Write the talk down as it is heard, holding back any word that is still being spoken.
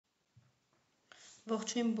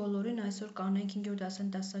Ողջույն բոլորին, այսօր կանենք 5-րդ դասային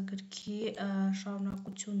դասագրքի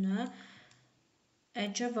շարունակությունը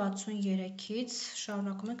էջը 63-ից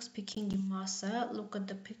շարունակում ենք speaking-ի մասը. Look at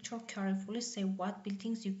the picture carefully, say what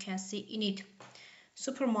buildings you can see in it.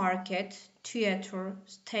 Supermarket, theater,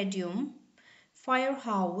 stadium,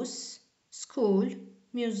 firehouse, school,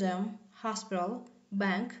 museum, hospital,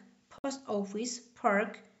 bank, post office,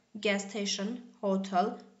 park, gas station,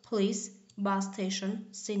 hotel, police, bus station,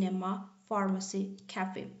 cinema, pharmacy,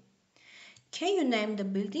 cafe. Can you name the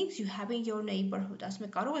buildings you have in your neighborhood? Ասում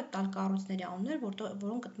եք կարող եք տալ կառույցների անուններ,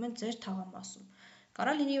 որոնք գտնվում են ձեր թաղամասում։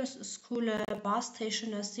 Կարա լինի school-ը, bus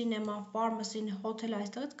station-ը, cinema, pharmacy-ն, hotel-ը,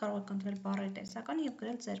 այստեղից կարող եք ընտրել բառերի տեսականը եւ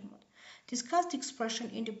գրել ձեր մոտ։ Discuss the expression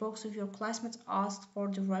in the box with your classmates, ask for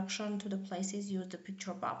direction to the places, use the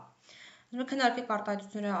picture above. Ասում եք քննարկեք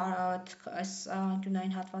արտահայտությունները այս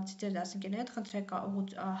անկյունային հատվածի ձեր դասընկերների հետ, խնդրեք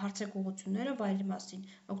հարցրեք ուղղությունները վայրի մասին,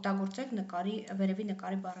 օգտագործեք վերևի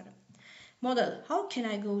նկարի բառերը։ Model. How can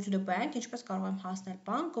I go to the bank? Ինչպես կարող եմ հասնել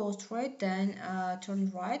բանկ? Go straight, then turn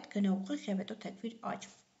right, գնա ուղիղ եւ հետո թեքվիր աջ։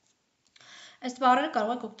 Այս բառերը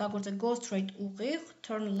կարող եք օգտագործել go straight ուղիղ,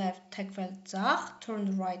 turn left թեքվել ձախ, turn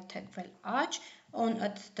right թեքվել աջ, on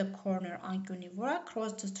at the corner անկյունի վրա,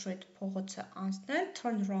 cross the street փողոցը անցնել,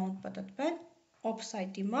 turn round պատտվել,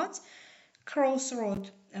 opposite դիմաց, crossroad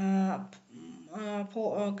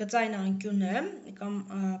գծային անկյունը կամ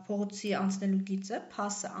փողոցի անցնելու գիծը,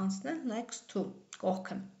 pass-ը անցնել, next to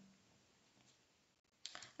կողքը։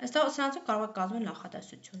 Այստեղ սրանցով կարող եք կազմել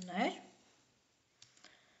նախադասություններ։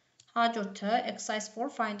 Հաջորդը exercise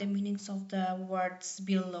 4 find the meanings of the words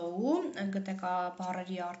below գտեք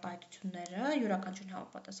բառերի արտահայտությունները յուրաքանչյուրին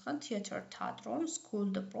համապատասխան theater թատրոն, school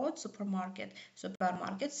դպրոց, supermarket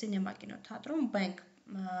սուպերմարկետ, cinema կինոթատրոն, bank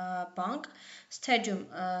բանկ, stadium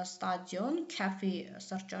ստադիոն, cafe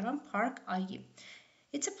սրճարան, park այգի։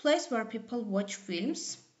 It's a place where people watch films.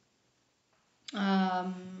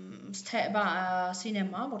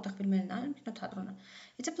 Cinema, որտեղ ֆիլմեր նայում, կինոթատրոնը։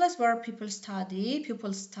 It's a place where people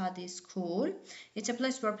study school. It's a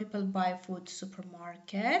place where people buy food,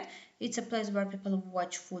 supermarket. It's a place where people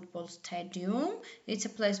watch football, stadium. It's a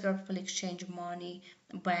place where people exchange money,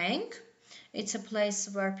 bank. It's a place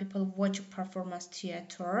where people watch a performance,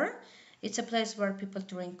 theater. It's a place where people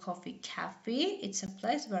drink coffee, cafe. It's a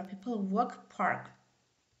place where people walk, park.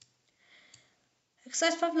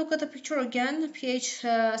 Exercise 5, look at the picture again. Page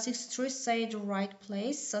 63, say the right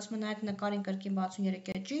place. Ասում են նայեք նկարին կրկին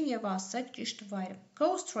 63 էջի եւ ասեք ճիշտ վայրը։ Go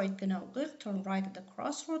straight գնա ուղիղ, turn right at the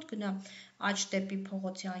crossroad, գնա աջ դեպի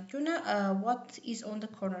փողոցի անկյունը, what is on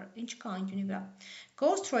the corner, ինչ կա անկյունի վրա։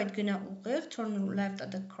 Go straight գնա ուղիղ, turn left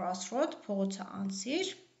at the crossroad, փողոցը անցիր,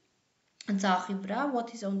 ձախի վրա, what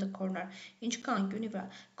is on the corner, ինչ կա անկյունի վրա։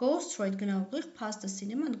 Go straight գնա ուղիղ, past the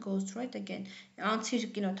cinema and go straight again, անցիր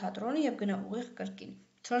կինոթատրոնը եւ գնա ուղիղ կրկին։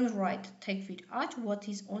 Turn right, թեքվիր աջ, what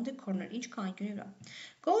is on the corner, ինչ կա անկյունի վրա։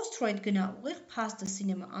 Go straight գնա ուղիղ, past the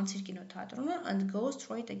cinema, անցիր կինոթատրոնը and go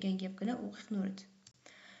straight again եւ գնա ուղիղ նորից։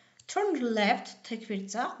 Turn left, թեքվիր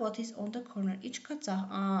ձախ, what is on the corner, ինչ կա ձախ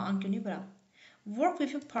անկյունի վրա։ Work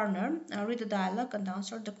with your partner, read the dialogue and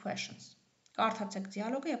answer the questions. Կարդացեք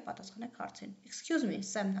դիալոգը եւ պատասխանեք հարցին։ Excuse me,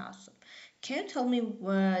 Samն է ասում։ Can you tell me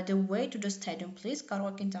the way to the stadium, please? Կարող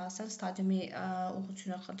եք ինձ ասել ստադիումի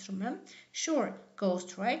ուղղությունը խնդրում եմ։ Sure, go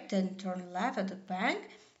straight, then turn left at the bank,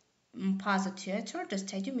 pass the theater, the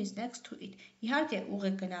stadium is next to it. Իհարկե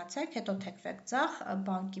ուղիղ գնացեք, հետո թեքվեք ձախ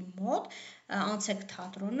բանկի մոտ, անցեք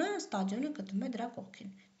թատրոնը, ստադիոնը գտնվում է դրա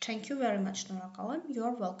կողքին։ Thank you very much, շնորհակալ եմ,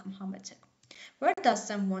 you're welcome, համեցեք։ Where does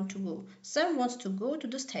Sam want to go? Sam wants to go to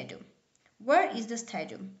the stadium. Where is the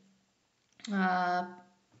stadium?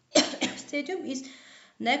 Stadium is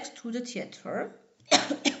next to the theater.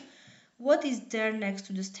 What is there next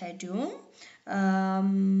to the stadium?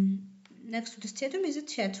 Next to the stadium is a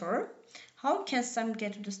theater. How can Sam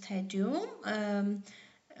get to the stadium?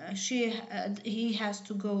 He has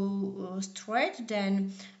to go straight,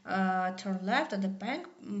 then turn left at the bank,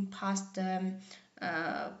 passes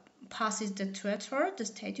the theater. The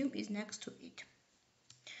stadium is next to it.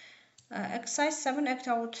 Exercise 7, act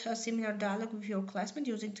out a similar dialogue with your classmate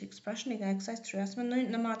using the expression in exercise 3. Ասում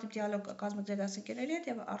են նմանատիպ դիալոգ կազմեք ձեր դասընկերների հետ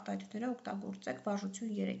եւ արտահայտությունները օգտագործեք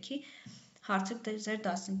վարժություն 3-ի հարցեք ձեր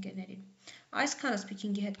դասընկերներին։ Այսքանը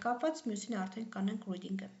speaking-ի հետ կապված, մյուսին արդեն կանենք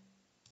reading-ը։